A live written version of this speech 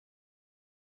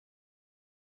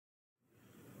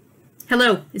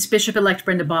Hello, it's Bishop-elect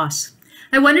Brenda Boss.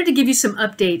 I wanted to give you some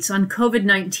updates on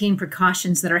COVID-19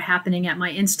 precautions that are happening at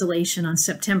my installation on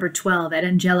September 12 at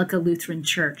Angelica Lutheran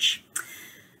Church.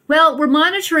 Well, we're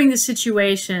monitoring the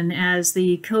situation as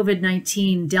the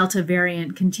COVID-19 Delta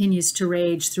variant continues to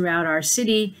rage throughout our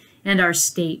city and our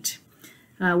state.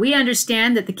 We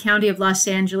understand that the County of Los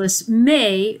Angeles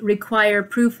may require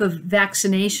proof of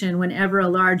vaccination whenever a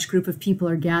large group of people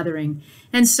are gathering.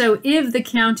 And so if the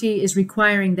county is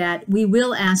requiring that, we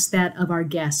will ask that of our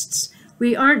guests.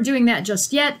 We aren't doing that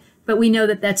just yet, but we know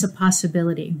that that's a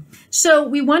possibility. So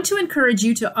we want to encourage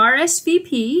you to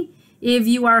RSVP if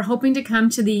you are hoping to come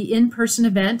to the in-person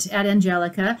event at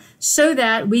Angelica so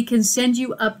that we can send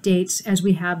you updates as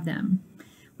we have them.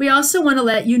 We also want to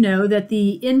let you know that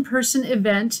the in-person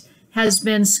event has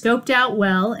been scoped out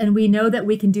well, and we know that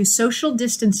we can do social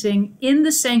distancing in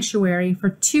the sanctuary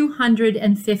for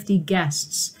 250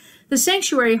 guests. The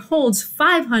sanctuary holds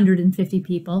 550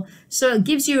 people, so it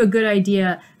gives you a good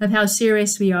idea of how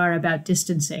serious we are about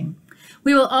distancing.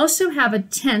 We will also have a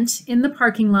tent in the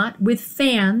parking lot with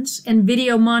fans and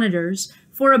video monitors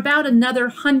for about another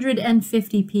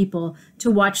 150 people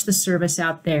to watch the service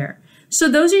out there. So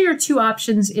those are your two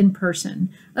options in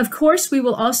person. Of course, we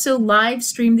will also live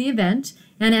stream the event.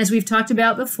 And as we've talked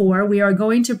about before, we are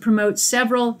going to promote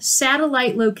several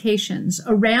satellite locations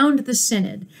around the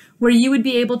Synod where you would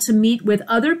be able to meet with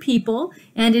other people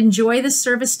and enjoy the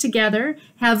service together,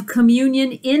 have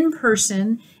communion in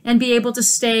person, and be able to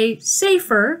stay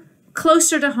safer,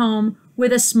 closer to home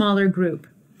with a smaller group.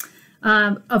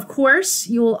 Of course,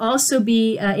 you will also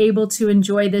be able to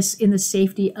enjoy this in the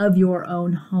safety of your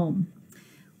own home.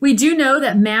 We do know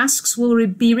that masks will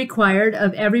be required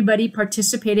of everybody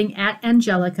participating at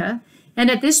Angelica, and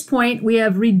at this point we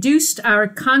have reduced our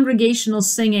congregational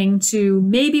singing to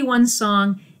maybe one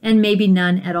song and maybe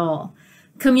none at all.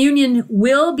 Communion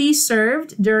will be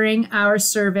served during our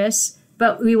service,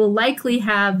 but we will likely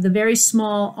have the very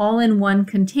small all-in-one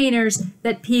containers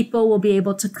that people will be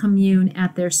able to commune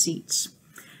at their seats.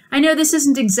 I know this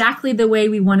isn't exactly the way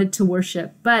we wanted to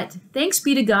worship, but thanks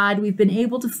be to God, we've been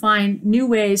able to find new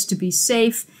ways to be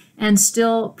safe and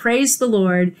still praise the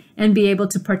Lord and be able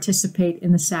to participate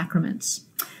in the sacraments.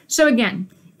 So again,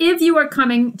 if you are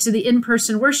coming to the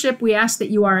in-person worship, we ask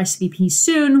that you RSVP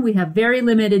soon. We have very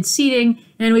limited seating,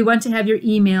 and we want to have your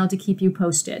email to keep you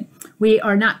posted. We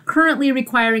are not currently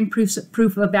requiring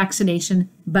proof of vaccination,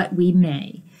 but we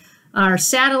may. Our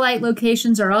satellite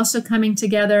locations are also coming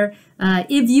together.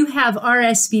 If you have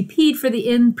RSVP'd for the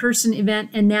in-person event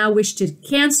and now wish to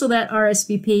cancel that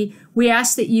RSVP, we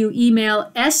ask that you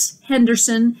email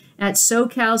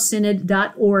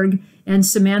shenderson@socalsynod.org, and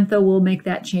Samantha will make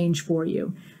that change for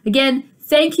you. Again,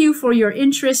 thank you for your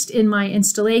interest in my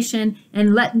installation,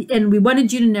 and we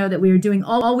wanted you to know that we are doing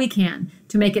all we can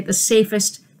to make it the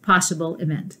safest possible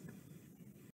event.